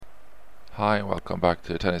Hi, and welcome back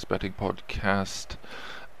to the Tennis Betting Podcast.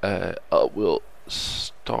 We'll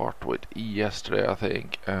start with yesterday, I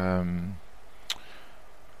think. Actually,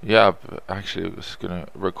 I was going to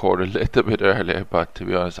record a little bit earlier, but to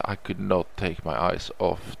be honest, I could not take my eyes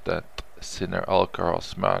off that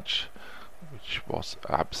Sinner-Alcaraz match, which was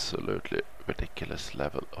absolutely ridiculous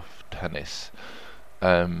level of tennis.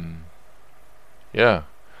 Yeah.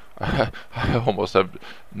 I almost have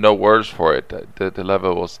no words for it. The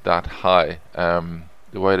level was that high.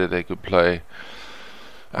 The way that they could play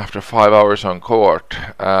after 5 hours on court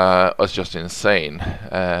was just insane.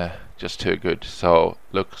 Just too good. So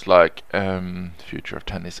looks like the future of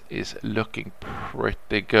tennis is looking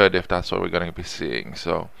pretty good if that's what we're going to be seeing.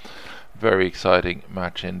 So very exciting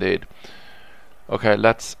match indeed. Okay,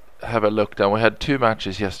 let's have a look then. We had two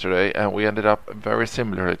matches yesterday and we ended up very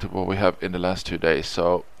similar to what we have in the last 2 days.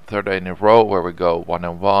 So third day in a row where we go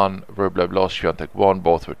 1-1. Rublev lost, Swiatek won,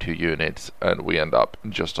 both were 2 units, and we end up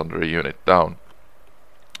just under a unit down.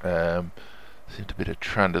 Seemed to be the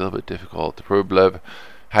trend a little bit difficult. Rublev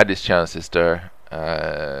had his chances there.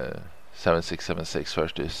 7-6, 7-6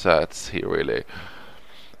 first 2 sets. He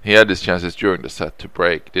had his chances during the set to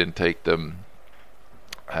break, didn't take them,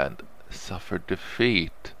 and suffered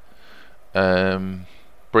defeat.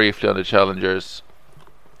 Briefly on the challengers,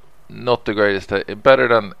 not the greatest day, better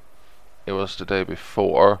than it was the day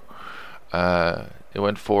before. It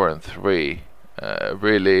went 4-3.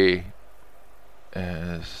 Really,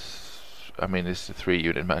 it's the 3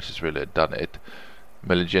 unit match has really done it.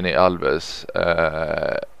 Meligeni Alves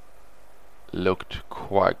looked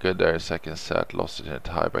quite good there in second set, lost it in a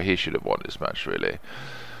tie, but he should have won this match really.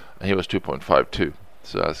 And he was 2.52.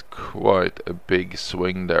 So that's quite a big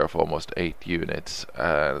swing there of almost 8 units.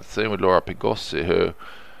 Same with Laura Pigossi, who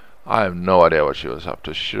I have no idea what she was up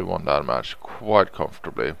to. She should have won that match quite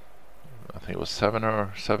comfortably. I think it was 7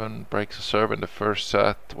 breaks of serve in the first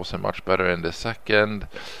set. Wasn't much better in the second.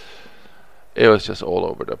 It was just all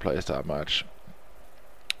over the place, that match.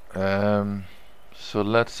 So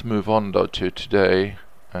let's move on though to today.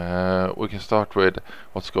 We can start with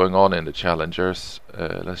what's going on in the challengers.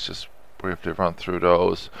 Let's just briefly run through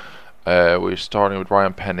those. We're starting with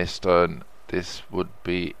Ryan Peniston. This would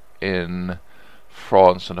be in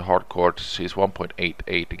France on the hard court. She's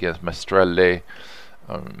 1.88 against Maestrelli.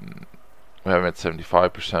 We have him at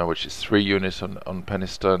 75%, which is 3 units on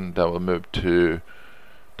Peniston. Then we'll move to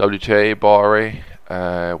WTA Bari,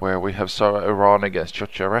 where we have Sara Errani against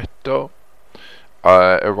Ciocciaretto.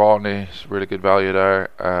 Errani is really good value there.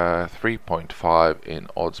 3.5 in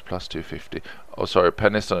odds plus 250. Oh, sorry,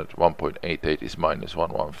 Peniston at 1.88 is minus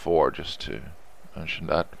 114, just to mention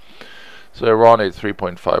that. So Errani at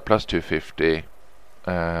 3.5 plus 250.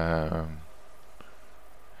 Have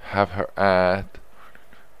her at...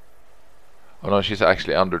 Oh no, she's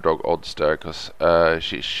actually underdog odds there, because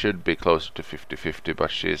she should be closer to 50-50, but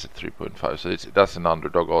she is at 3.5. So that's an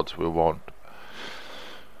underdog odds. We won't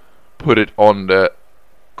put it on the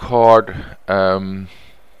card, but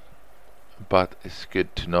it's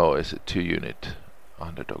good to know it's a 2 unit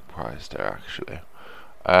underdog price there actually.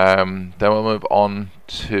 Then we'll move on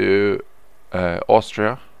to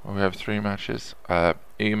Austria, where we have 3 matches.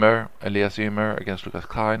 Elias Ymer against Lucas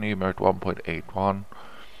Klein. Ymer at 1.81,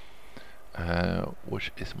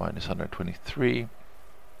 which is minus 123.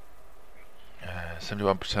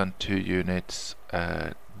 71%, 2 units.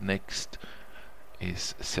 Next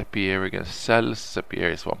is Seppier against Sels. Seppier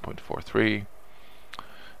is 1.43.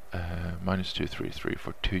 Minus 233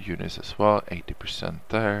 for 2 units as well, 80%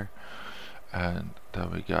 there. And then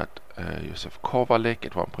we got Josef Kovalik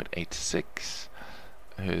at 1.86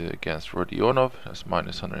 against Rodionov. That's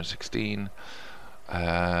minus 116.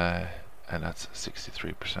 And that's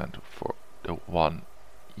 63% for the 1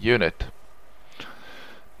 unit.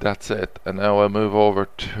 That's it. And now I'll move over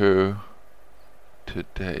to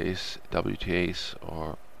today's WTAs,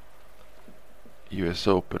 or US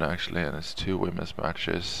Open actually, and it's 2 women's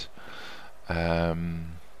matches.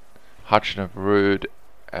 Hutchinson Ruud,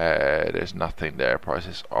 there's nothing there.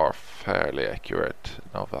 Prices are fairly accurate,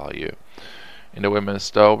 no value. In the women's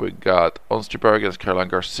though, we got Ons Jabeur against Caroline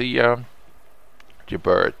Garcia.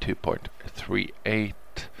 Jabeur at 2.38,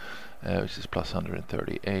 which is plus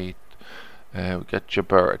 138. We got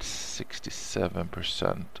Jabeur at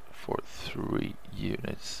 67% for 3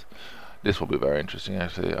 units. This will be very interesting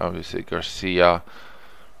actually. Obviously Garcia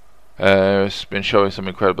has been showing some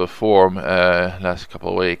incredible form last couple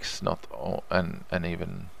of weeks, and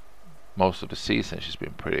even most of the season she's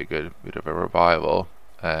been pretty good. Bit of a revival,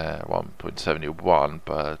 1.71,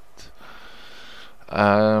 but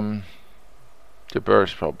Jabeur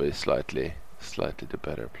is probably slightly the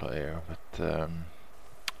better player, but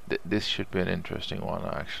this should be an interesting one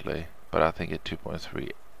actually, but I think at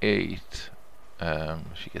 2.38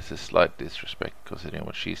 she gets a slight disrespect considering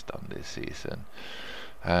what she's done this season.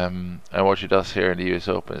 And what she does here in the US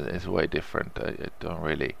Open is way different. I don't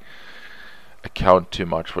really account too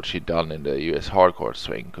much what she done in the US hardcourt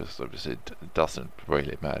swing, because obviously it doesn't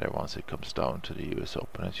really matter once it comes down to the US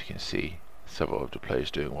Open. As you can see, several of the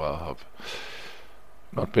players doing well have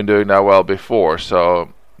not been doing that well before,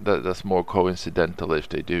 so that's more coincidental if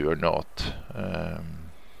they do or not.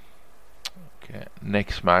 Okay,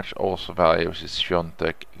 next match also value, which is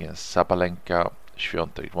Swiatek against Sabalenka.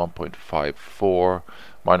 Swiatek 1.54,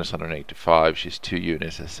 minus 185. She's 2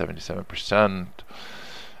 units at 77%,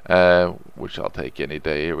 which I'll take any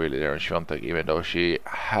day really there in Swiatek, even though she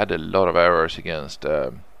had a lot of errors against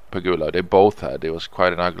Pegula. They both had. It was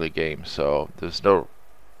quite an ugly game, so there's no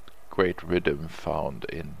great rhythm found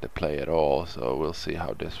in the play at all, so we'll see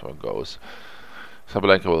how this one goes.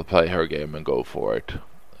 Sabalenka will play her game and go for it.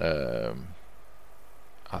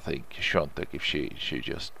 I think Swiatek, if she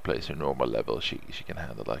just plays her normal level, she can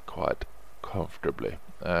handle that quite comfortably.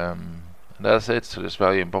 And that's it. So there's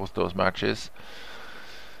value in both those matches.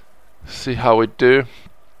 See how we do.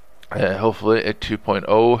 Hopefully a 2.0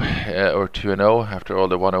 or 2-0 after all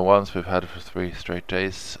the 101s we've had for 3 straight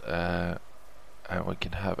days. And we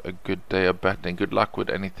can have a good day of betting. Good luck with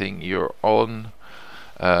anything you're on.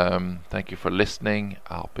 Thank you for listening.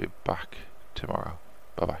 I'll be back tomorrow.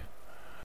 Bye bye.